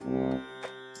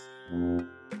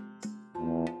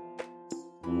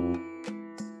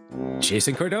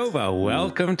Jason Cordova,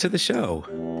 welcome to the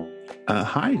show.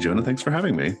 Hi, Jonah. Thanks for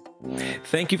having me.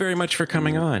 Thank you very much for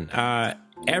coming on.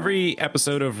 Every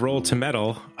episode of Roll to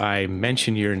Metal, I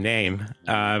mention your name,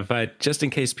 but just in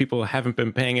case people haven't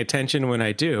been paying attention when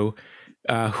I do,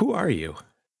 who are you?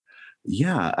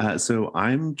 Yeah, so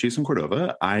I'm Jason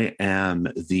Cordova. I am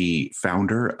the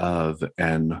founder of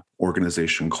an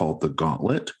organization called The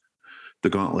Gauntlet. The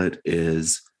Gauntlet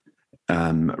is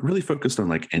really focused on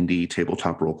like indie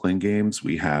tabletop role-playing games.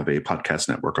 We have a podcast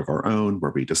network of our own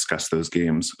where we discuss those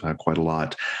games quite a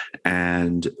lot.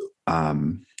 And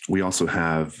we also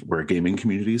we're a gaming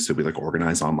community, so we like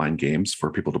organize online games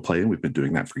for people to play. And we've been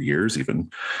doing that for years,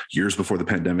 even years before the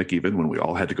pandemic, even when we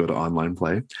all had to go to online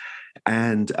play.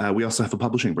 And we also have a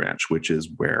publishing branch, which is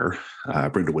where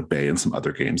Brindlewood Bay and some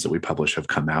other games that we publish have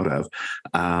come out of.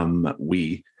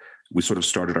 We sort of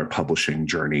started our publishing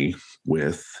journey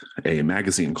with a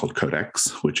magazine called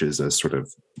Codex, which is a sort of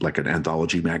like an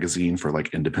anthology magazine for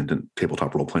like independent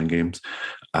tabletop role-playing games.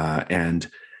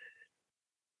 And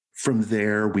from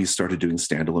there, we started doing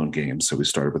standalone games. So we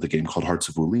started with a game called Hearts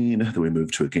of Wulin, then we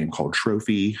moved to a game called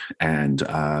Trophy, and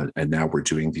now we're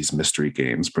doing these mystery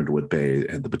games, Brindlewood Bay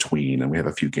and The Between, and we have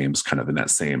a few games kind of in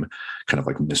that same kind of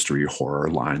like mystery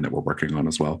horror line that we're working on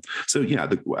as well. So yeah,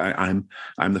 I'm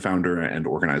the founder and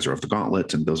organizer of The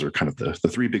Gauntlet, and those are kind of the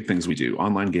three big things we do: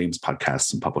 online games,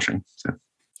 podcasts, and publishing. So.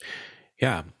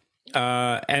 Yeah.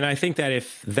 And I think that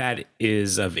if that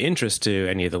is of interest to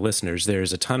any of the listeners,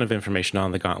 there's a ton of information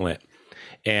on The Gauntlet.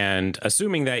 And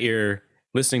assuming that you're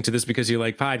listening to this because you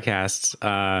like podcasts,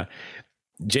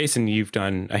 Jason, you've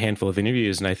done a handful of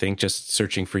interviews, and I think just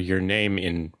searching for your name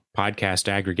in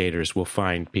podcast aggregators will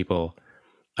find people,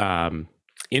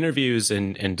 interviews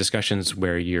and discussions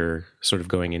where you're sort of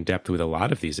going in depth with a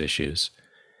lot of these issues.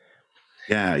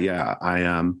 Yeah.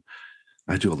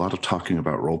 I do a lot of talking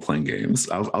about role-playing games.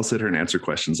 I'll sit here and answer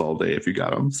questions all day if you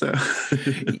got them. So,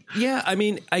 yeah, I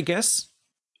mean, I guess.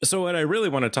 So, what I really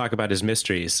want to talk about is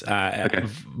mysteries. Okay.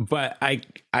 But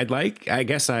I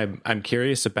guess I'm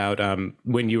curious about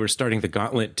when you were starting The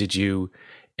Gauntlet. Did you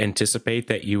anticipate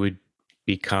that you would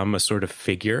become a sort of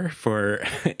figure for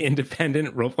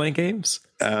independent role-playing games?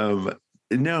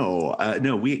 No.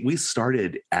 We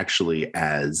started actually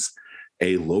as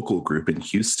a local group in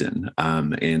Houston.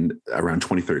 In around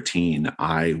 2013,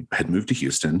 I had moved to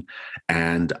Houston,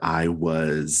 and I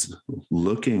was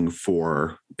looking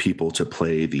for people to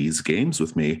play these games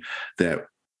with me that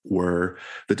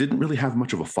didn't really have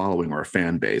much of a following or a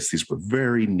fan base. These were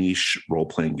very niche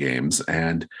role-playing games,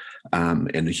 and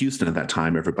in Houston at that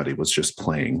time, everybody was just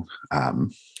playing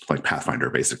like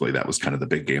Pathfinder. Basically, that was kind of the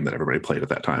big game that everybody played at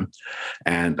that time,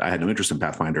 and I had no interest in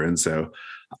Pathfinder, and so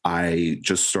I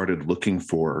just started looking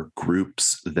for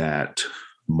groups that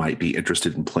might be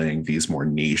interested in playing these more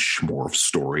niche, more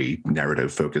story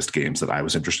narrative focused games that I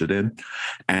was interested in.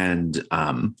 And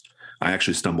I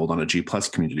actually stumbled on a G+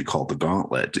 community called The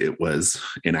Gauntlet. It was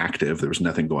inactive. There was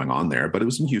nothing going on there, but it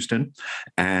was in Houston.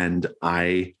 And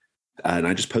I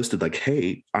just posted like,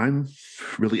 hey, I'm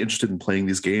really interested in playing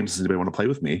these games. Does anybody want to play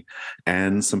with me?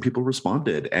 And some people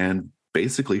responded. And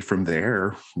basically from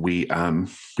there, we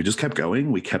just kept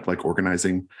going. We kept like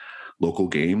organizing local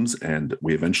games, and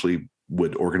we eventually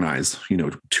would organize,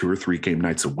 2 or 3 game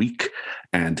nights a week,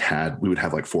 and we would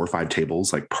have like 4 or 5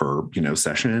 tables like per,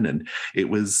 session. And it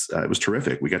was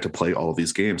terrific. We got to play all of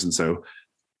these games. And so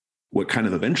what kind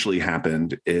of eventually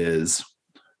happened is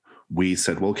we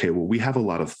said, we have a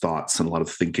lot of thoughts and a lot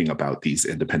of thinking about these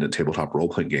independent tabletop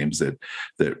role-playing games that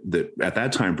at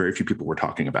that time, very few people were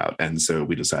talking about. And so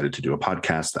we decided to do a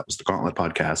podcast. That was the Gauntlet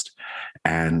podcast.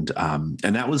 And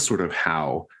that was sort of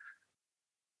how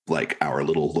like our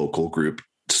little local group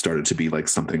started to be like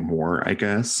something more, I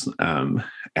guess. So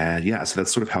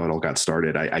that's sort of how it all got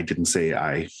started. I didn't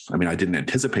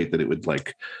anticipate that it would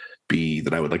like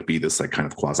that I would like be this like kind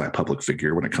of quasi public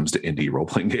figure when it comes to indie role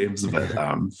playing games, but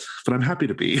I'm happy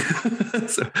to be.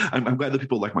 So I'm glad that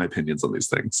people like my opinions on these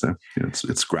things. So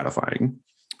it's gratifying.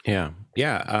 Yeah.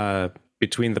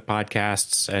 Between the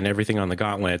podcasts and everything on The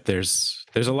Gauntlet, there's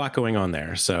a lot going on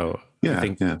there. So yeah,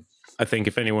 I think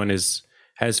if anyone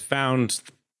has found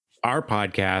our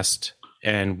podcast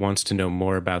and wants to know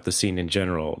more about the scene in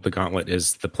general, The Gauntlet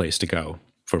is the place to go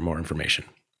for more information.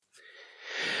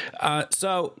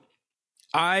 So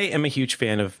I am a huge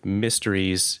fan of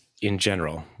mysteries in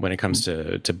general when it comes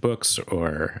to books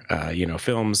or,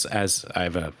 films, as I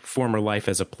have a former life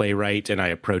as a playwright, and I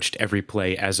approached every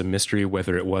play as a mystery,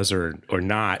 whether it was or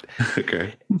not.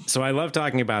 Okay. So I love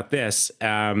talking about this.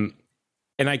 And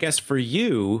I guess for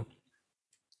you,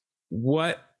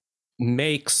 what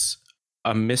makes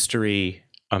a mystery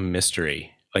a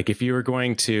mystery? Like if you were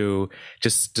going to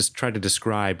just try to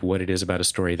describe what it is about a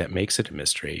story that makes it a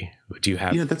mystery, do you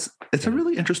have? Yeah, it's a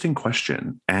really interesting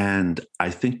question. And I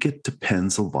think it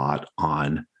depends a lot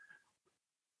on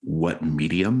what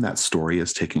medium that story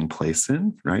is taking place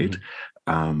in, right?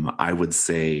 I would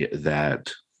say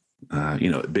that,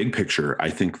 big picture, I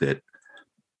think that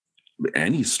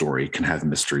any story can have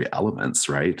mystery elements,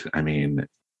 right? I mean,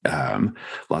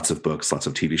 lots of books, lots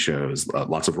of TV shows,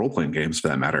 lots of role-playing games for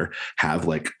that matter, have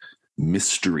like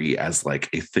mystery as like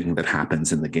a thing that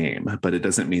happens in the game, but it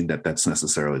doesn't mean that that's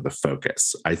necessarily the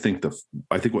focus. I think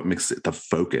what makes it the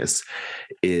focus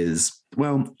is,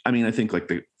 well, I mean, I think like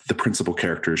the principal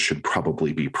characters should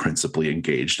probably be principally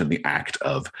engaged in the act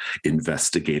of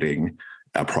investigating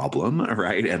a problem,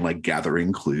 right? And like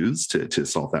gathering clues to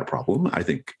solve that problem. I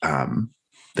think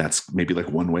that's maybe like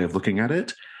one way of looking at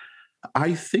it.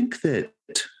 I think that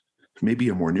maybe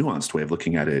a more nuanced way of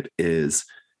looking at it is,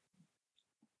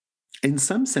 in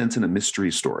some sense, in a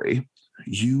mystery story,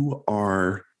 you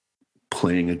are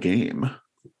playing a game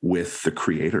with the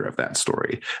creator of that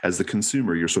story. As the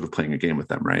consumer, you're sort of playing a game with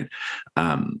them, right?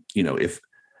 If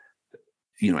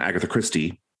Agatha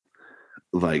Christie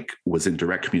like was in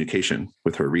direct communication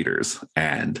with her readers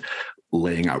and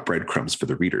laying out breadcrumbs for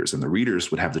the readers, and the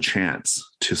readers would have the chance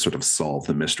to sort of solve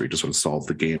the mystery, to sort of solve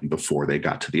the game before they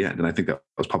got to the end. And I think that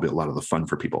was probably a lot of the fun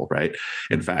for people, right?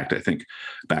 In fact, I think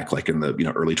back like in the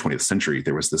early 20th century,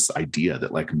 there was this idea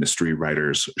that like mystery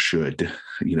writers should,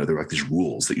 there were like these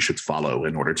rules that you should follow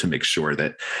in order to make sure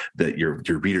that your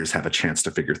readers have a chance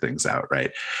to figure things out,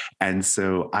 right? And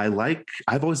so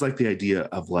I've always liked the idea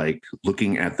of like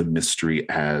looking at the mystery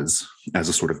as a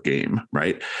sort of game,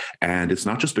 right? And it's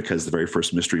not just because the very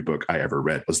first mystery book I ever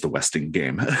read was The Westing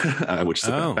Game, which is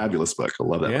a fabulous book. I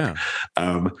love that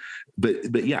book.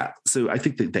 But yeah, so I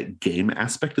think that game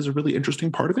aspect is a really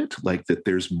interesting part of it, like that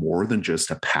there's more than just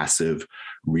a passive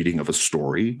reading of a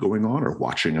story going on or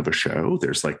watching of a show.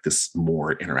 There's like this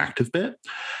more interactive bit.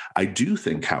 I do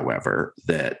think, however,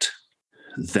 that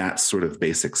sort of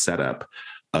basic setup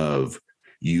of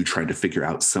you trying to figure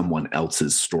out someone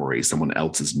else's story, someone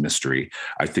else's mystery,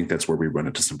 I think that's where we run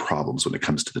into some problems when it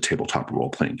comes to the tabletop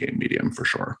role-playing game medium, for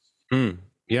sure.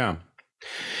 Yeah.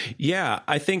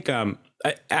 I think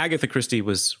Agatha Christie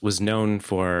was known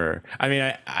for, I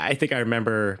mean, I think I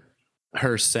remember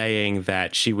her saying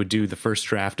that she would do the first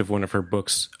draft of one of her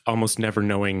books almost never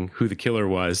knowing who the killer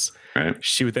was. Right.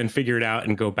 She would then figure it out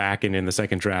and go back and in the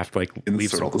second draft, like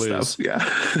leave some clues. Yeah.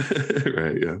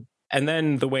 Right. Yeah. And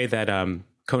then the way that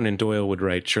Conan Doyle would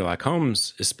write Sherlock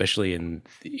Holmes, especially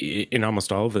in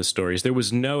almost all of those stories, there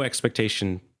was no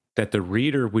expectation that the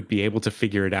reader would be able to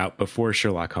figure it out before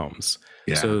Sherlock Holmes.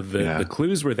 Yeah, so the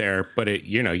clues were there, but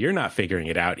you're not figuring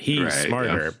it out. He's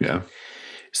smarter.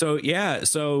 Yeah.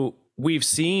 So we've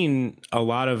seen a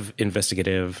lot of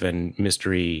investigative and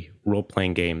mystery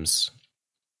role-playing games,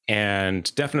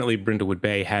 and definitely Brindlewood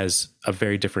Bay has a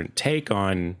very different take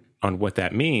on what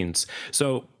that means.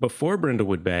 So before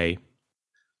Brindlewood Bay,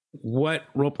 what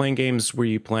role-playing games were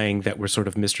you playing that were sort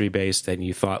of mystery-based and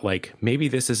you thought like, maybe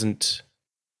this isn't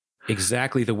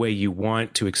exactly the way you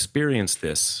want to experience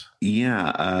this?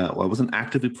 Yeah. Well, I wasn't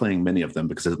actively playing many of them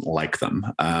because I didn't like them.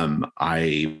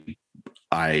 I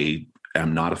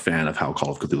am not a fan of HAL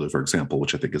Call of Cthulhu, for example,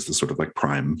 which I think is the sort of like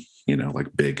prime,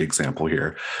 like big example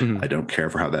here. I don't care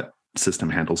for how that system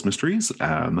handles mysteries.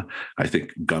 I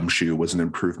think Gumshoe was an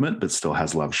improvement, but still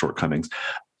has a lot of shortcomings.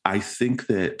 I think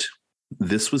that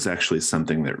this was actually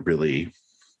something that really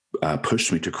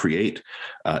pushed me to create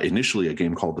initially a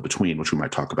game called The Between, which we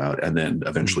might talk about, and then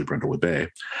eventually Brindlewood Bay.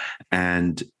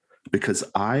 And because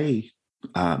I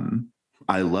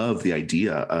love the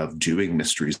idea of doing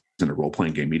mysteries in a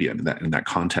role-playing game medium in that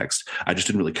context, I just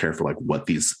didn't really care for like what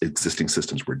these existing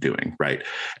systems were doing, right?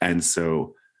 And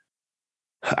so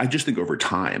I just think over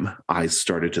time, I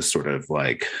started to sort of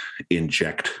like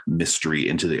inject mystery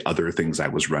into the other things I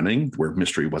was running where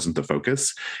mystery wasn't the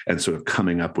focus, and sort of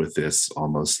coming up with this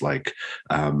almost like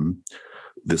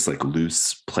this like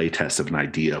loose play test of an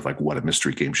idea of like what a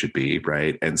mystery game should be,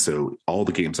 right? And so all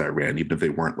the games I ran, even if they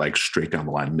weren't like straight down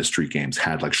the line mystery games,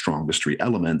 had like strong mystery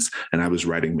elements, and I was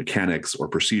writing mechanics or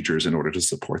procedures in order to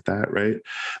support that, right?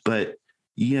 But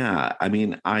yeah, I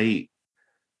mean, I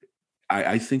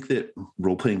think that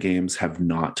role-playing games have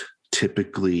not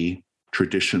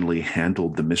traditionally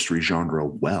handled the mystery genre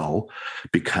well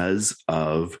because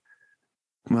of,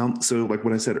 well, so like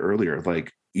what I said earlier,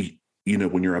 like,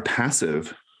 when you're a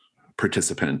passive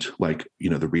participant, like,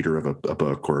 the reader of a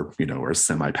book or a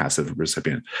semi-passive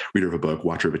recipient, reader of a book,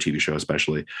 watcher of a TV show,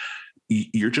 especially,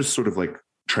 you're just sort of like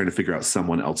trying to figure out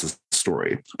someone else's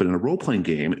story. But in a role-playing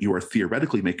game, you are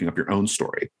theoretically making up your own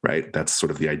story, right? That's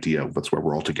sort of the idea. That's where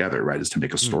we're all together, right? Is to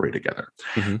make a story together.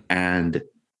 Mm-hmm. And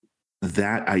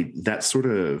that sort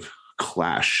of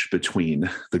clash between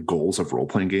the goals of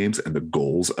role-playing games and the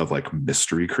goals of like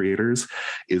mystery creators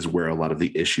is where a lot of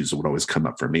the issues would always come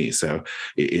up for me. So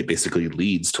it basically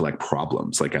leads to like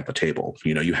problems like at the table.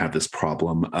 You have this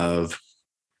problem of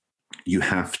you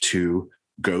have to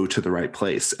go to the right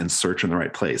place and search in the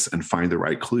right place and find the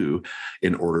right clue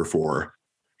in order for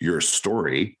your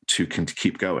story to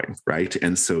keep going, right?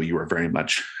 And so you are very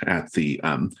much at the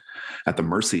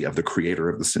mercy of the creator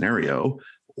of the scenario,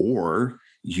 or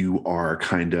you are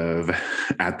kind of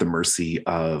at the mercy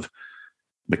of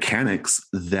mechanics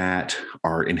that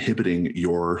are inhibiting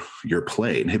your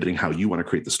play, inhibiting how you want to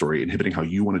create the story, inhibiting how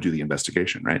you want to do the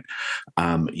investigation, right?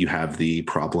 You have the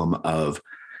problem of,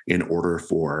 in order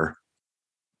for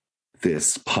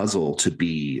this puzzle to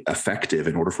be effective,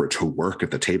 in order for it to work at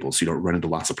the table, so you don't run into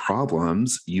lots of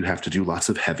problems, you have to do lots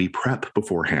of heavy prep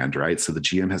beforehand, right? So the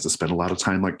GM has to spend a lot of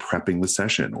time like prepping the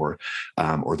session, or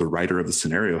the writer of the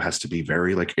scenario has to be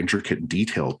very like intricate and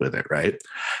detailed with it, right?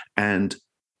 And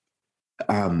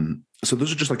so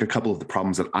those are just like a couple of the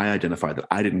problems that I identified that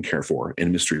I didn't care for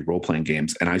in mystery role-playing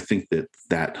games. And I think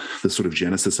that the sort of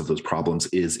genesis of those problems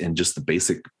is in just the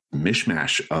basic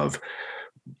mishmash of,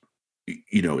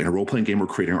 in a role-playing game, we're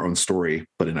creating our own story,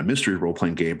 but in a mystery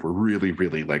role-playing game, we're really,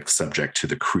 really like subject to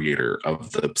the creator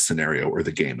of the scenario or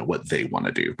the game and what they want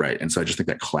to do, right? And so I just think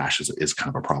that clash is kind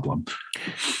of a problem.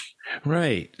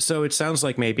 Right. So it sounds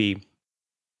like maybe,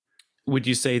 would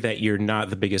you say that you're not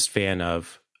the biggest fan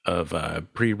of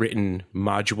pre-written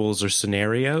modules or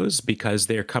scenarios because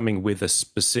they're coming with a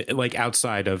specific, like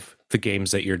outside of the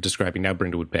games that you're describing now,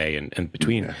 Brindlewood Bay and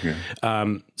between.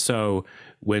 Yeah. So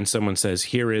when someone says,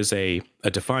 here is a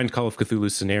defined Call of Cthulhu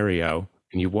scenario,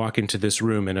 and you walk into this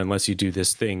room, and unless you do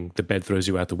this thing, the bed throws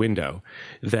you out the window,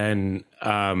 then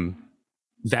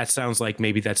that sounds like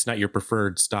maybe that's not your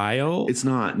preferred style. It's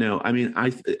not. No, I mean,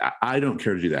 I don't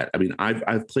care to do that. I mean,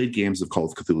 I've played games of Call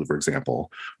of Cthulhu, for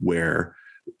example, where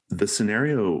the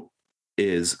scenario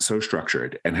is so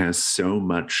structured and has so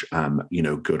much,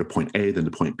 go to point A, then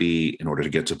to point B in order to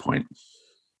get to point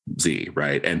Z,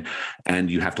 right? And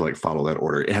you have to like follow that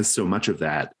order. It has so much of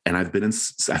that. And I've been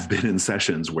in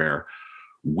sessions where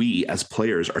we as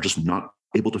players are just not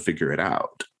able to figure it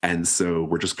out. And so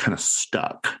we're just kind of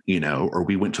stuck, or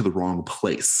we went to the wrong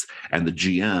place, and the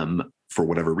GM, for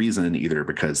whatever reason, either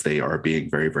because they are being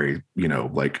very, very,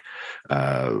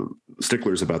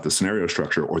 sticklers about the scenario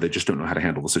structure, or they just don't know how to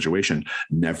handle the situation,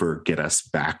 never get us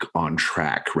back on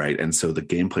track, right? And so the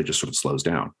gameplay just sort of slows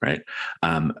down, right?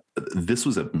 This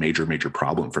was a major, major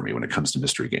problem for me when it comes to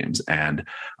mystery games, and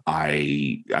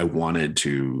I wanted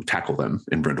to tackle them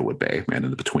in Brindlewood Bay and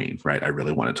in the between, right? I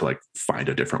really wanted to like find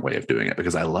a different way of doing it,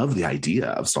 because I love the idea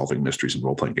of solving mysteries in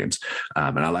role-playing games,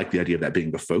 and I like the idea of that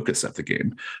being the focus of the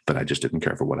game, but I just didn't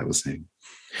care for what I was seeing.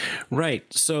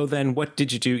 Right. So then what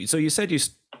did you do? So you said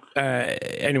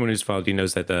anyone who's followed you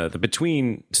knows that the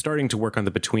Between, starting to work on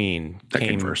the Between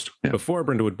came first. Yeah. Before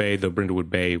Brindlewood Bay, though Brindlewood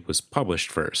Bay was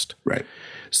published first. Right.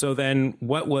 So then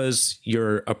what was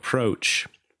your approach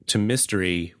to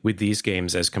mystery with these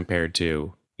games as compared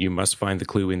to you must find the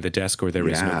clue in the desk or there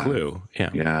is no clue? Yeah.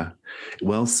 Yeah.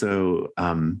 Well, so,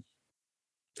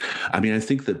 I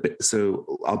think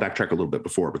so I'll backtrack a little bit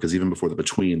before, because even before the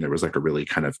Between, there was like a really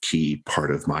kind of key part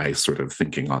of my sort of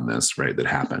thinking on this, right, that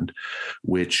happened,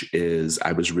 which is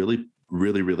I was really,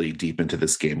 really, really deep into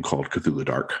this game called Cthulhu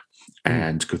Dark,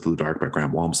 and Cthulhu Dark by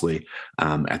Graham Walmsley.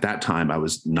 At that time, I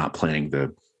was not playing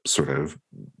the sort of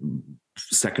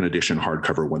second edition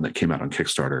hardcover one that came out on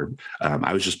Kickstarter.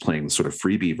 I was just playing the sort of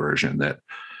freebie version that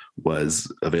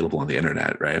was available on the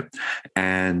internet, right?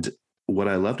 And what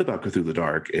I loved about Cthulhu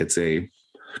Dark, it's a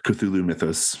Cthulhu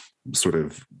mythos sort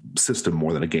of system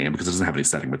more than a game, because it doesn't have any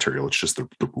setting material. It's just the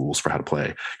rules for how to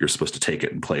play. You're supposed to take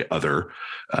it and play other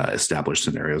established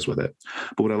scenarios with it.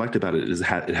 But what I liked about it is it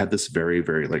had this very,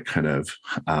 very like kind of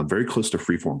very close to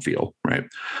freeform feel, right?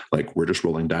 Like we're just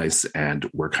rolling dice and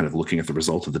we're kind of looking at the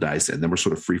result of the dice, and then we're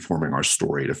sort of freeforming our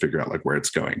story to figure out like where it's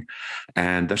going.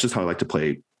 And that's just how I like to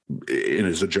play. And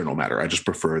as a general matter, I just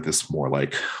prefer this more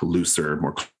like looser,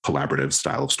 more collaborative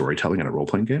style of storytelling in a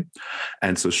role-playing game.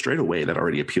 And so straight away, that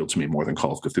already appealed to me more than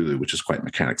Call of Cthulhu, which is quite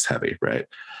mechanics heavy, right?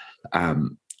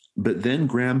 But then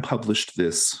Graham published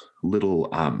this little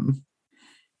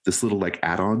like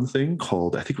add-on thing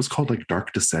called, I think it was called like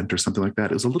Dark Descent or something like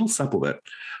that. It was a little supplement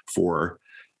for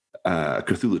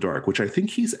Cthulhu Dark, which I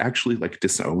think he's actually like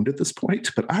disowned at this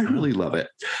point, but I really love it,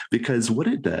 because what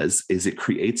it does is it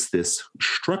creates this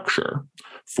structure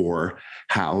for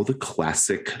how the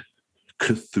classic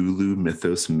Cthulhu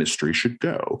mythos mystery should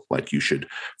go. Like, you should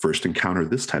first encounter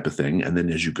this type of thing, and then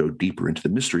as you go deeper into the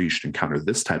mystery, you should encounter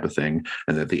this type of thing,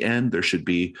 and at the end there should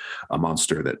be a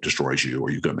monster that destroys you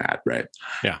or you go mad, right?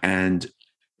 Yeah. And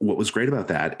what was great about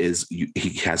that is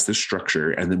he has this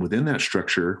structure, and then within that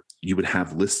structure, you would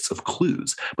have lists of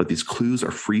clues, but these clues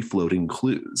are free-floating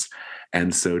clues.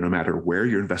 And so no matter where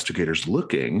your investigator's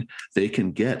looking, they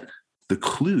can get the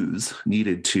clues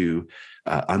needed to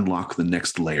unlock the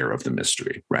next layer of the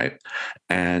mystery, right?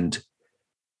 And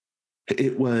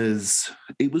it was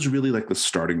really like the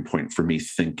starting point for me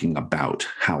thinking about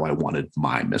how I wanted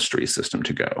my mystery system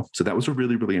to go. So that was a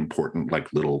really, really important,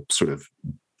 like, little sort of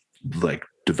like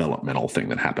developmental thing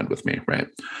that happened with me, right?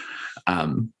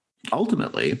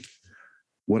 Ultimately,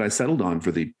 what I settled on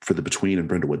for the Between and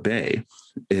Brindlewood Bay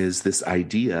is this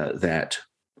idea that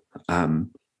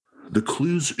the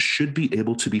clues should be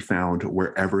able to be found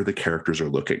wherever the characters are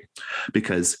looking,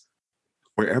 because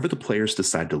wherever the players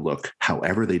decide to look,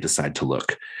 however they decide to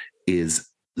look, is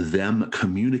them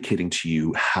communicating to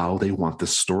you how they want the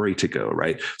story to go,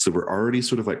 right? So we're already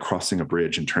sort of like crossing a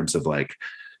bridge in terms of, like,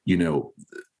 you know,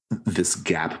 this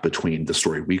gap between the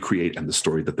story we create and the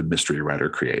story that the mystery writer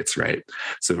creates, right?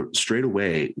 So straight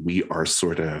away, we are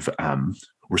sort of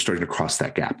we're starting to cross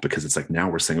that gap, because it's like, now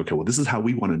we're saying, okay, well, this is how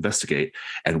we want to investigate,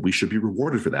 and we should be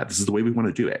rewarded for that. This is the way we want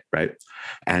to do it, right?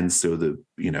 And so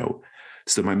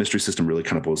so my mystery system really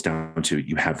kind of boils down to,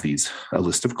 you have a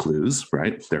list of clues,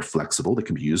 right? They're flexible. They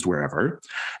can be used wherever.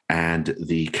 And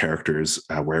the characters,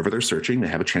 wherever they're searching, they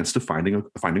have a chance to finding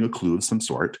a clue of some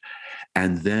sort.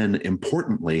 And then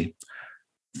importantly,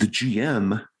 the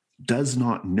GM does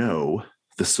not know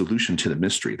the solution to the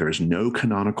mystery. There is no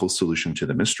canonical solution to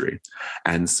the mystery.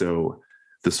 And so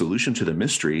the solution to the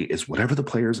mystery is whatever the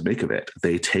players make of it.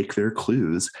 They take their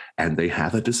clues and they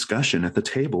have a discussion at the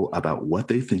table about what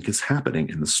they think is happening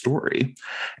in the story.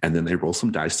 And then they roll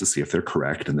some dice to see if they're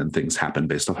correct. And then things happen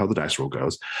based on how the dice roll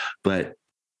goes. But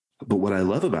what I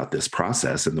love about this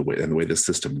process and the way this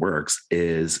system works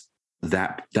is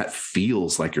that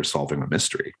feels like you're solving a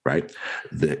mystery, right?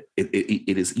 That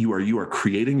it is, you are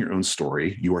creating your own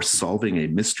story. You are solving a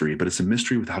mystery, but it's a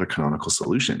mystery without a canonical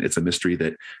solution. It's a mystery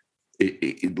that,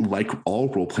 like all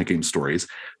role-playing game stories,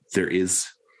 there's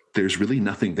really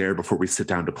nothing there before we sit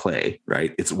down to play,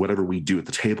 right? It's whatever we do at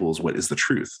the table is what is the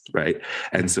truth, right?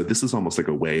 And so this is almost like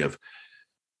a way of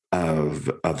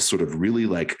sort of really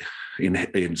like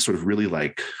in sort of really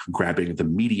like grabbing the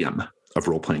medium of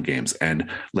role-playing games and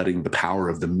letting the power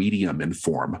of the medium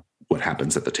inform what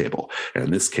happens at the table. And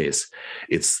in this case,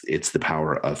 it's the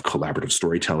power of collaborative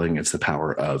storytelling. It's the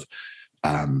power of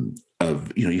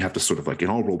you have to sort of, like in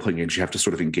all role-playing games, you have to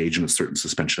sort of engage in a certain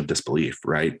suspension of disbelief,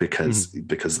 right? Because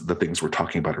the things we're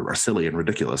talking about are silly and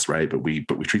ridiculous, right? But we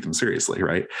treat them seriously,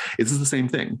 right? It's the same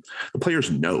thing. The players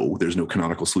know there's no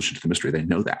canonical solution to the mystery. They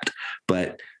know that.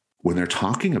 But when they're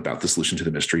talking about the solution to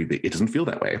the mystery, it doesn't feel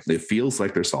that way. It feels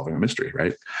like they're solving a mystery,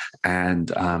 right? And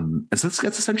so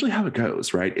that's essentially how it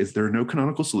goes, right? Is there are no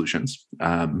canonical solutions.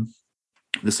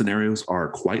 The scenarios are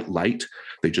quite light.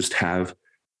 They just have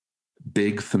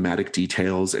big thematic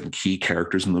details and key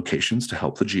characters and locations to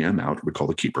help the GM out. We call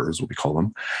the keepers, what we call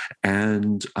them.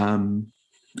 And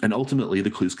ultimately,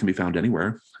 the clues can be found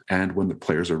anywhere. And when the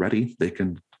players are ready, they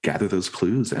can gather those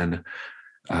clues and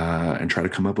try to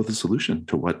come up with a solution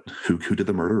to who did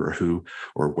the murder,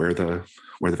 or where the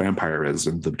vampire is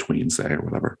in the Between, say, or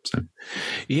whatever. So,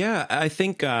 yeah, I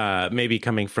think maybe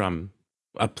coming from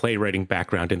a playwriting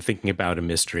background and thinking about a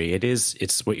mystery,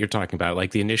 it's what you're talking about.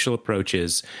 Like, the initial approach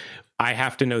is, I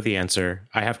have to know the answer.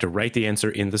 I have to write the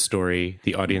answer in the story.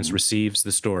 The audience receives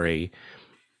the story.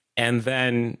 And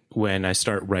then when I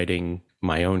start writing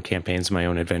my own campaigns, my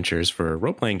own adventures for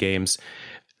role-playing games,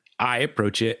 I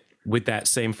approach it with that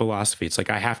same philosophy. It's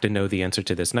like, I have to know the answer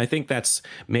to this. And I think that's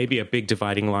maybe a big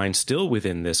dividing line still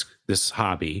within this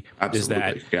hobby.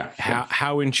 Absolutely. Is that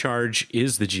how in charge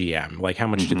is the GM? Like, how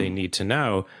much do they need to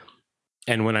know?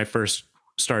 And when I first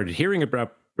started hearing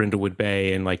about Brindlewood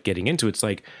Bay and like getting into it, it's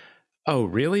like, oh,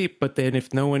 really? But then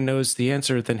if no one knows the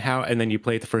answer, then how? And then you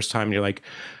play it the first time and you're like,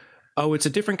 oh, it's a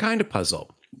different kind of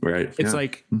puzzle. Right. It's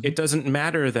like, it doesn't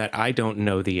matter that I don't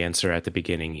know the answer at the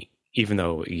beginning, even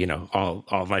though,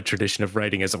 all my tradition of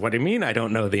writing is, what do you mean I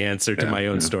don't know the answer to my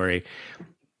own story?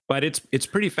 But it's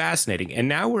pretty fascinating. And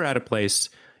now we're at a place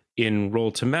in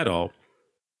Roll to Metal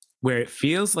where it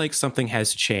feels like something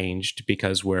has changed,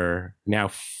 because we're now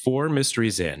 4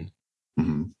 mysteries in.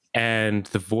 Mm-hmm. And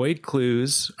the void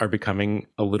clues are becoming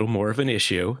a little more of an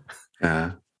issue.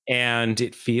 And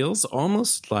it feels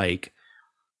almost like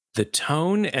the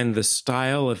tone and the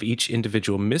style of each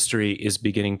individual mystery is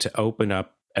beginning to open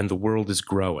up, and the world is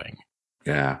growing.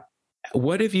 Yeah.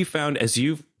 What have you found as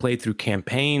you've played through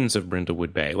campaigns of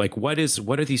Brindlewood Bay? Like, what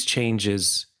are these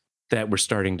changes that we're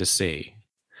starting to see?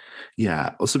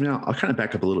 Yeah. Well, so now I'll kind of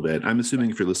back up a little bit. I'm assuming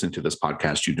if you're listening to this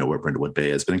podcast, you know where Brindlewood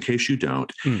Bay is, but in case you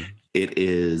don't, it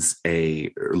is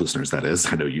or listeners, that is,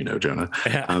 I know you know, Jonah.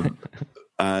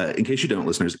 In case you don't,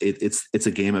 listeners, it's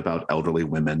a game about elderly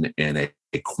women in a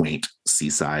quaint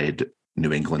seaside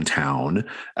New England town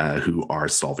who are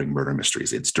solving murder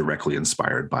mysteries. It's directly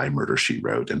inspired by Murder, She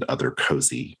Wrote and other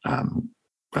cozy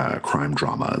crime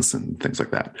dramas and things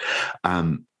like that.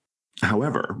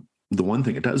 However, the one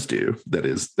thing it does do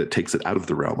that takes it out of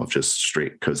the realm of just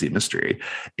straight cozy mystery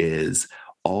is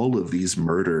all of these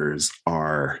murders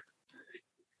are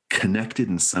connected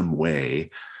in some way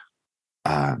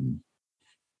to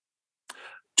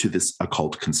this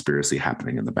occult conspiracy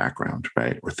happening in the background,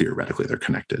 right? Or theoretically they're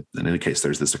connected. In any case,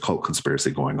 there's this occult conspiracy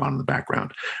going on in the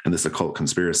background. And this occult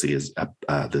conspiracy is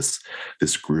this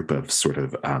group of sort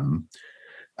of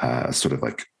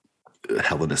like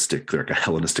Hellenistic, like a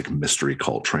Hellenistic mystery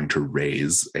cult trying to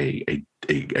raise a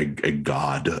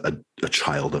god, a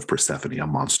child of Persephone, a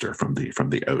monster from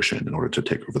the ocean in order to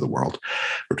take over the world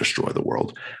or destroy the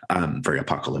world. Very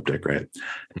apocalyptic, right?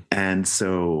 And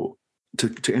so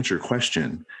to answer your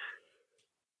question,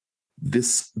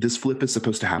 this flip is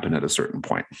supposed to happen at a certain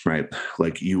point, right?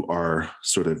 Like you're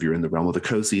in the realm of the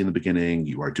cozy in the beginning,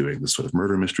 you are doing this sort of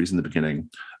murder mysteries in the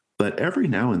beginning. But every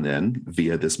now and then,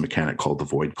 via this mechanic called the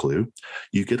void clue,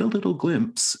 you get a little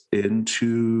glimpse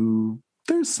into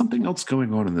there's something else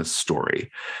going on in this story.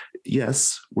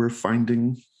 Yes, we're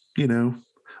finding,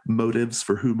 motives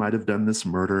for who might have done this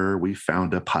murder. We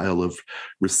found a pile of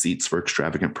receipts for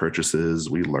extravagant purchases.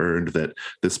 We learned that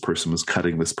this person was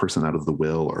cutting this person out of the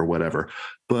will or whatever.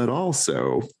 But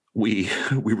also, we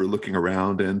were looking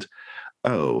around and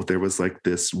there was like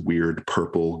this weird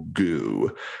purple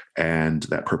goo, and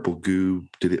that purple goo,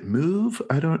 did it move?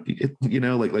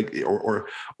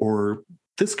 Or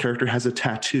this character has a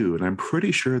tattoo, and I'm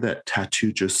pretty sure that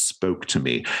tattoo just spoke to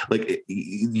me.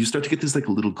 You start to get these like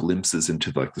little glimpses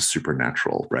into like the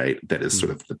supernatural, right? That is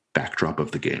sort of the backdrop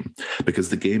of the game, because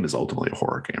the game is ultimately a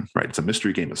horror game, right? It's a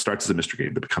mystery game. It starts as a mystery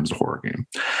game, but becomes a horror game.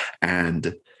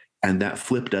 And that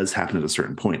flip does happen at a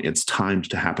certain point. It's timed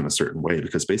to happen a certain way,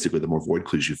 because basically the more void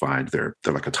clues you find, they're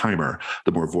like a timer.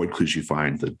 The more void clues you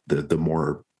find, the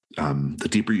more the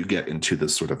deeper you get into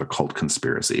this sort of occult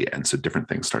conspiracy. And so different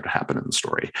things start to happen in the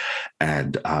story.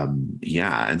 And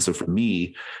and so for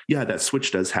me, that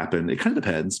switch does happen. It kind of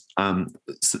depends.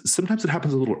 Sometimes it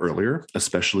happens a little earlier,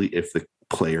 especially if the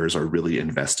players are really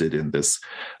invested in this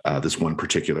one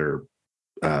particular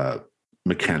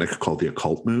mechanic called the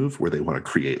occult move, where they want to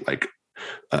create like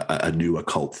a new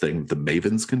occult thing the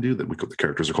mavens can do, that the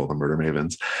characters are called the murder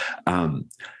mavens.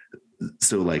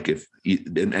 So like if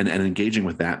and engaging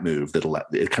with that move,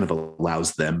 it kind of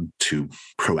allows them to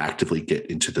proactively get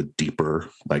into the deeper,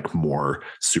 like more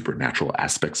supernatural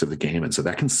aspects of the game. And so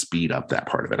that can speed up that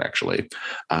part of it actually.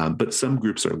 But some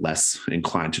groups are less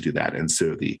inclined to do that. And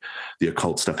so the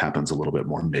occult stuff happens a little bit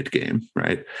more mid game.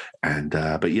 Right. And,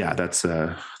 but yeah, that's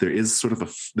there is sort of a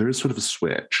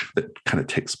switch that kind of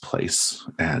takes place.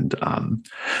 And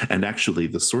actually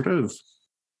the sort of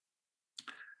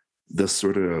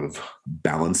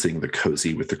balancing the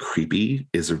cozy with the creepy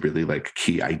is a really like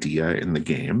key idea in the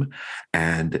game.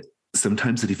 And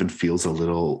sometimes it even feels a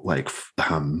little like,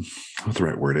 what the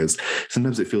right word is.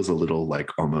 Sometimes it feels a little like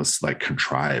almost like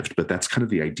contrived, but that's kind of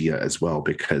the idea as well,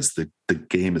 because the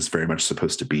game is very much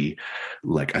supposed to be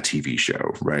like a TV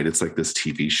show, right? It's like this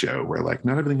TV show where like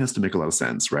not everything has to make a lot of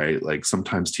sense, right? Like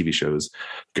sometimes TV shows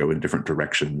go in different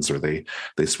directions, or they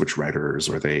switch writers,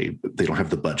 or they don't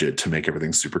have the budget to make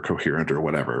everything super coherent or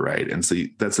whatever, right? And so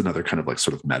that's another kind of like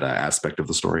sort of meta aspect of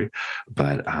the story.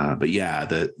 But yeah,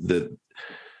 the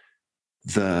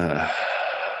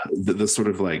sort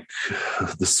of like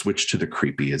the switch to the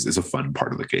creepy is a fun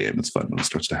part of the game. It's fun when it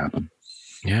starts to happen.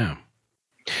 Yeah.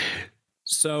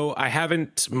 So I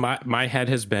haven't, my head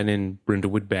has been in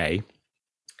Brindlewood Bay.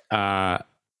 I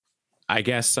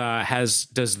guess,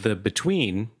 does the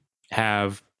Between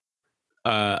have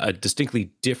a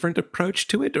distinctly different approach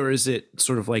to it, or is it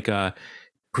sort of like a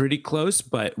pretty close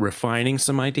but refining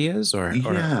some ideas? Or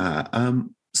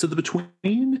so the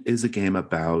Between is a game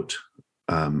about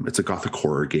it's a gothic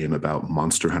horror game about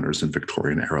monster hunters in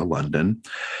Victorian era London.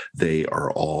 They're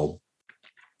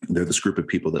this group of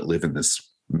people that live in this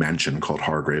mansion called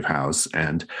Hargrave House,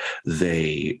 and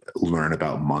they learn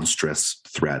about monstrous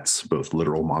threats, both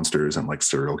literal monsters and like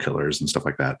serial killers and stuff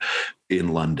like that in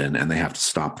London, and they have to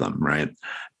stop them, right?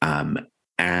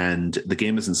 And the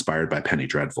game is inspired by Penny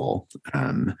Dreadful.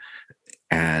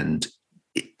 And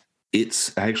I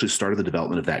actually started the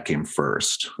development of that game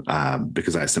first,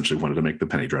 because I essentially wanted to make the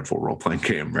Penny Dreadful role-playing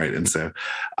game, right? And so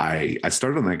I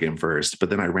started on that game first, but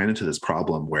then I ran into this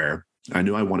problem where I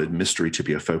knew I wanted mystery to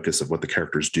be a focus of what the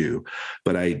characters do,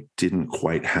 but I didn't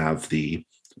quite have the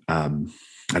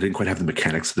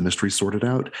mechanics of the mystery sorted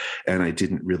out, and I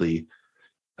didn't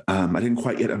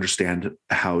quite yet understand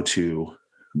how to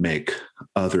make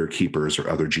other keepers or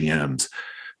other GMs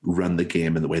run the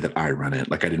game in the way that I run it.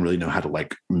 Like I didn't really know how to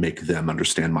like make them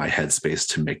understand my headspace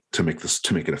to make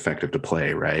it effective to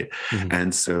play, right? Mm-hmm.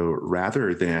 And so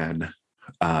rather than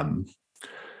like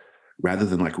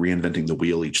reinventing the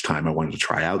wheel each time I wanted to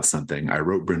try out something, I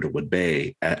wrote Brindlewood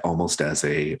Bay almost as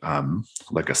a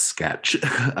like a sketch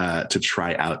to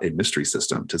try out a mystery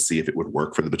system to see if it would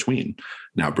work for the Between.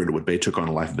 Now Brindlewood Bay took on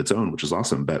a life of its own, which is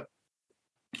awesome. But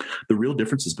the real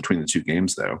differences between the two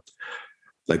games, though,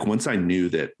 like once I knew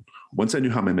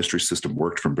how my mystery system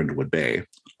worked from Brindlewood Bay,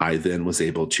 I then was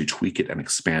able to tweak it and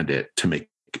expand it to make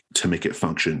it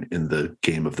function in the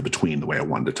game of the Between the way I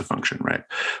wanted it to function, right?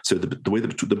 So the way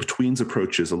the Between's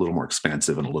approach is a little more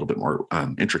expansive and a little bit more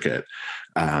intricate,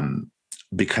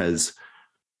 because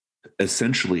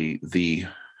essentially the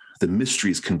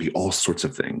mysteries can be all sorts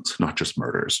of things, not just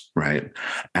murders, right?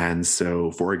 And so,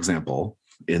 for example,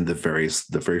 in the very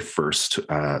first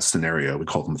scenario, we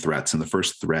call them threats. And the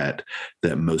first threat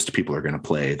that most people are going to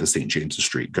play, the St. James's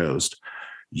Street Ghost,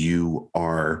 you're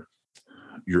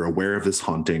aware of this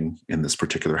haunting in this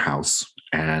particular house,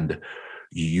 and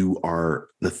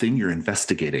the thing you're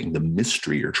investigating, the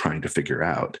mystery you're trying to figure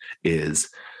out is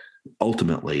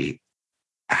ultimately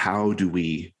how do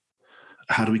we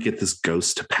get this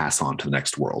ghost to pass on to the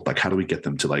next world? Like, how do we get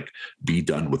them to like be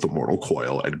done with the mortal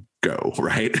coil and go,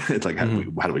 right? It's like, how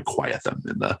do we quiet them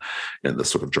in the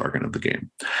sort of jargon of the game?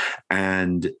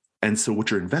 And so what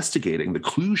you're investigating, the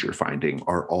clues you're finding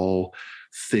are all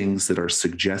things that are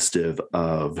suggestive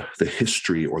of the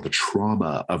history or the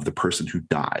trauma of the person who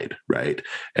died, right?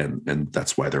 And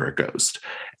that's why they're a ghost.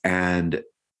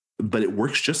 But it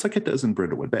works just like it does in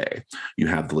Brindlewood Bay. You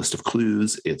have the list of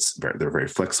clues. They're very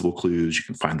flexible clues. You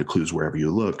can find the clues wherever you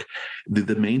look.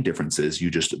 The main difference is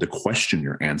the question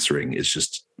you're answering is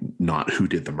just not who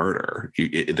did the murder.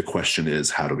 The question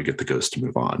is, how do we get the ghost to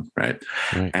move on, right?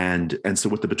 And so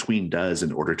what the Between does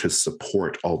in order to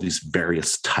support all these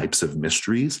various types of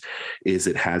mysteries is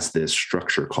it has this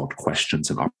structure called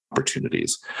questions and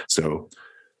opportunities. So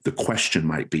the question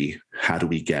might be, how do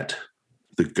we get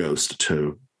the ghost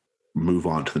to move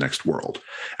on to the next world?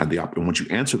 And once you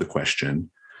answer the question,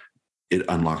 it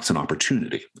unlocks an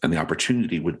opportunity. And the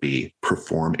opportunity would be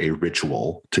perform a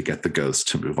ritual to get the ghost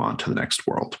to move on to the next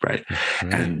world, right?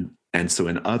 And so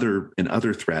in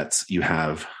other threats, you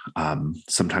have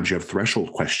sometimes you have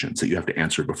threshold questions that you have to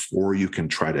answer before you can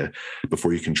try to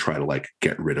like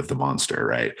get rid of the monster,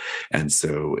 right? And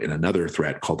so in another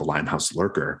threat called the Limehouse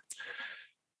Lurker,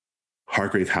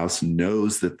 Hargrave House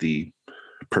knows that the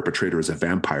perpetrator is a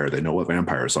vampire. They know what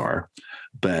vampires are,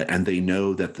 and they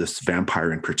know that this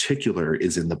vampire in particular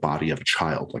is in the body of a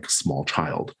child, like a small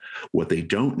child. What they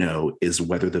don't know is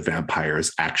whether the vampire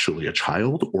is actually a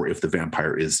child or if the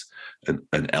vampire is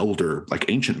an elder, like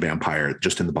ancient vampire,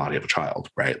 just in the body of a child,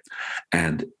 right?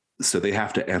 And so they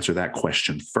have to answer that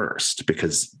question first,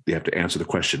 because they have to answer the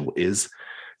question, is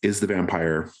the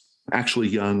vampire actually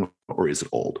young or is it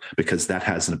old? Because that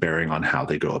has a bearing on how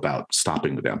they go about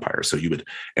stopping the vampire. So you would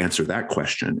answer that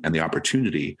question, and the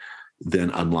opportunity then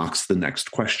unlocks the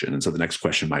next question. And so the next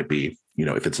question might be,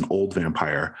 if it's an old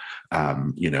vampire, I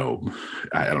don't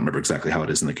remember exactly how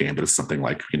it is in the game, but it's something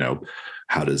like,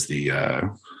 how does the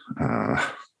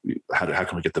how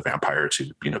can we get the vampire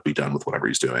to be done with whatever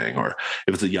he's doing? Or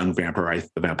if it's a young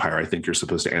vampire, I think you're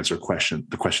supposed to answer a question.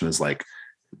 The question is like,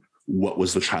 what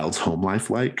was the child's home life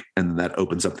like? And that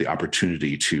opens up the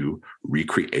opportunity to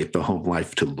recreate the home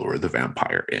life to lure the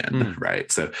vampire in, right?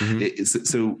 So,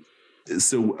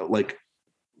 so like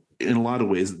in a lot of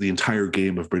ways, the entire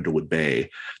game of Brindlewood Bay,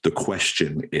 the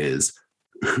question is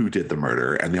who did the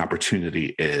murder, and the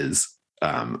opportunity is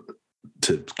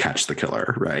to catch the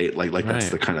killer, right? Like right.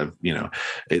 That's the kind of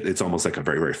it's almost like a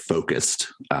very, very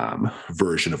focused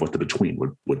version of what the Between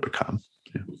would become.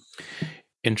 Yeah.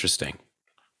 Interesting.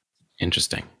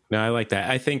 No, I like that.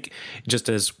 I think just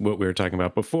as what we were talking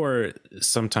about before,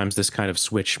 sometimes this kind of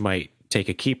switch might take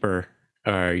a keeper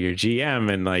or your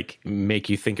GM and like make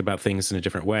you think about things in a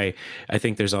different way. I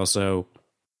think there's also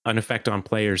an effect on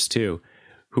players too,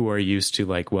 who are used to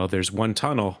like, well, there's one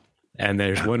tunnel and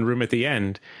there's one room at the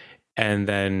end. And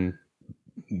then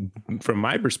from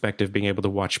my perspective, being able to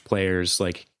watch players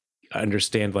like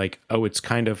understand like, oh, it's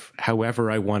kind of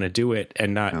however I want to do it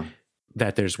and not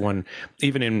that there's one,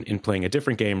 even in playing a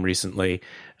different game recently,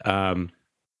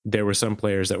 there were some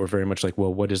players that were very much like,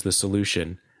 well, what is the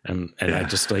solution? And I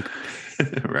just like,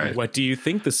 right. What do you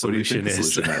think the solution is? The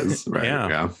solution is? Right.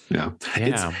 Yeah.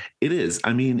 It is.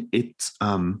 I mean, it's,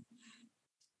 and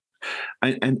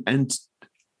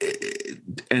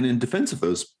in defense of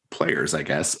those players, I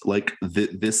guess, like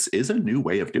this is a new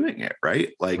way of doing it, right?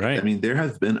 Like, right. I mean, there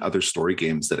have been other story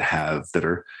games that have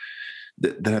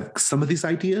some of these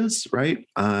ideas, right?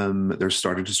 They're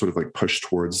starting to sort of like push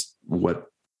towards what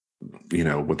the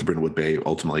Brindlewood Bay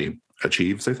ultimately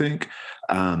achieves, I think.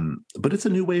 But it's a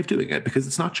new way of doing it, because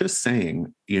it's not just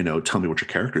saying, tell me what your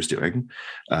character's doing.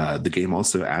 The game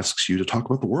also asks you to talk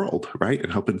about the world, right?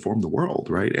 And help inform the world,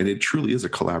 right? And it truly is a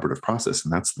collaborative process,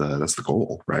 and that's the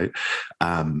goal, right?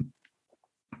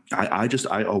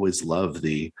 I always love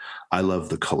the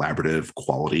collaborative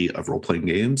quality of role-playing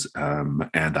games. And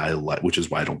which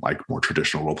is why I don't like more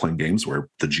traditional role-playing games where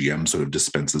the GM sort of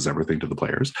dispenses everything to the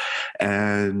players.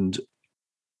 And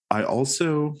I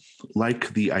also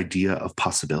like the idea of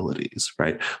possibilities,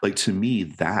 right? Like, to me,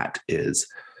 that is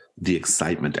the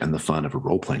excitement and the fun of a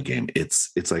role-playing game.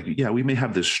 It's like, yeah, we may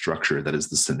have this structure that is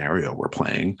the scenario we're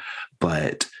playing,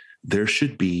 but there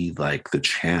should be like the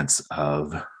chance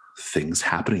of things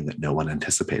happening that no one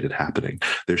anticipated happening.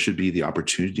 There should be the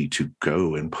opportunity to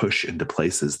go and push into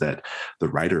places that the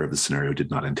writer of the scenario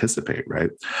did not anticipate, right?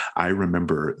 I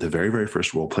remember the very, very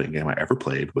first role-playing game I ever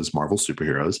played was Marvel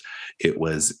Superheroes.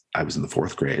 I was in the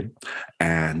 4th grade,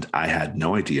 and I had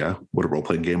no idea what a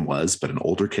role-playing game was, but an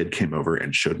older kid came over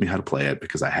and showed me how to play it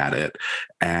because I had it.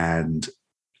 And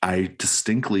I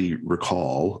distinctly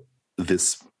recall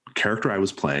this character I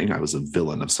was playing. I was a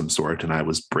villain of some sort, and I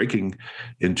was breaking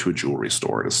into a jewelry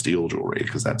store to steal jewelry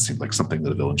because that seemed like something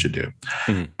that a villain should do.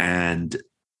 Mm-hmm.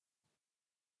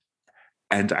 And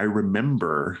I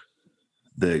remember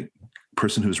the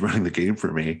person who was running the game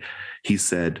for me, he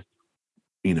said,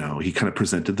 he kind of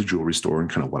presented the jewelry store and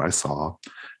kind of what I saw.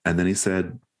 And then he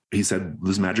said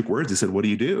these magic words. He said, "What do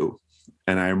you do?"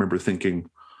 And I remember thinking,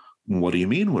 "What do you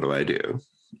mean? What do I do?"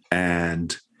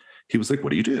 And he was like,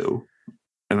 "What do you do?"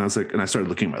 And I was like, and I started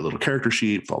looking at my little character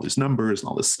sheet with all these numbers and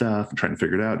all this stuff and trying to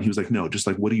figure it out. And he was like, "No, just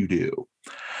like, what do you do?"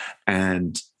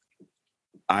 And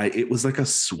it was like a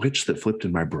switch that flipped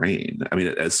in my brain. I mean,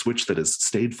 a switch that has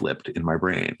stayed flipped in my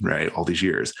brain, right? All these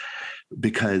years,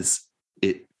 because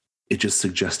it just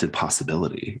suggested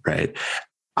possibility, right?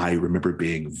 I remember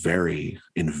being very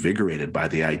invigorated by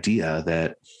the idea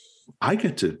that I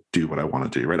get to do what I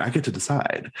want to do, right? I get to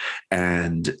decide.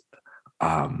 And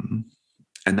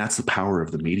that's the power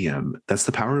of the medium. That's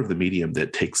the power of the medium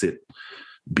that takes it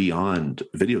beyond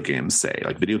video games, say.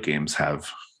 Like, video games have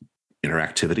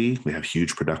interactivity. They have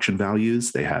huge production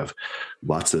values. They have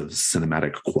lots of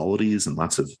cinematic qualities and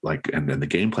lots of and then the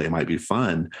gameplay might be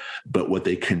fun, but what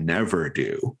they can never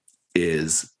do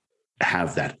is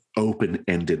have that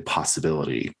open-ended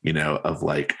possibility,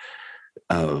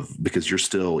 because you're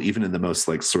still, even in the most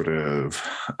even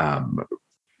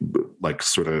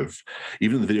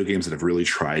in the video games that have really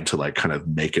tried to kind of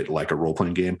make it like a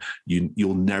role-playing game,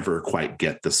 you'll never quite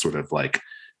get this sort of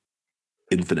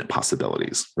infinite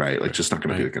possibilities, right? Like, just not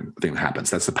going to be the thing that happens.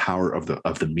 That's the power of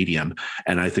the medium.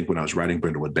 And I think when I was writing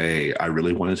Brindlewood Bay, I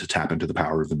really wanted to tap into the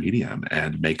power of the medium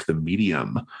and make the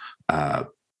medium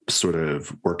sort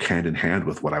of work hand in hand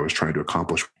with what I was trying to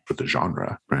accomplish with the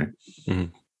genre, right?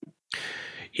 Mm-hmm.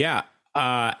 Yeah.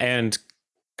 And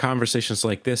conversations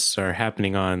like this are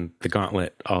happening on the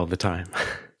Gauntlet all the time.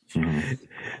 Mm-hmm.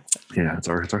 Yeah, it's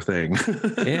our thing.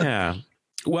 Yeah.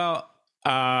 Well,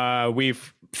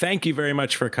 thank you very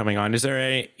much for coming on. Is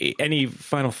there any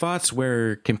final thoughts?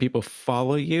 Where can people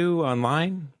follow you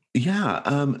online?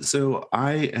 Yeah. So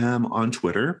I am on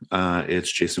Twitter.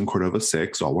 It's Jason Cordova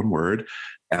 6, all one word.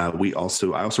 I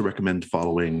also recommend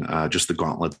following just the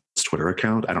Gauntlet's Twitter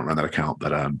account. I don't run that account,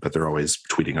 but they're always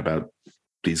tweeting about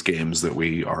these games that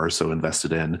we are so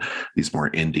invested in, these more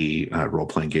indie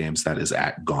role-playing games. That is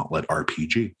at Gauntlet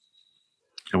RPG.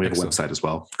 And we have a website as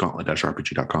well,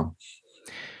 gauntlet-rpg.com.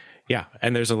 Yeah,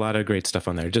 and there's a lot of great stuff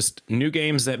on there. Just new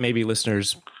games that maybe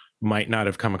listeners might not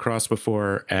have come across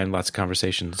before, and lots of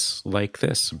conversations like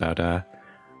this about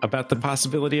the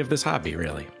possibility of this hobby,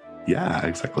 really. Yeah,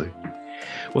 exactly.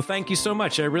 Well, thank you so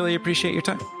much. I really appreciate your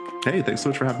time. Hey, thanks so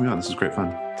much for having me on. This was great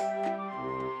fun.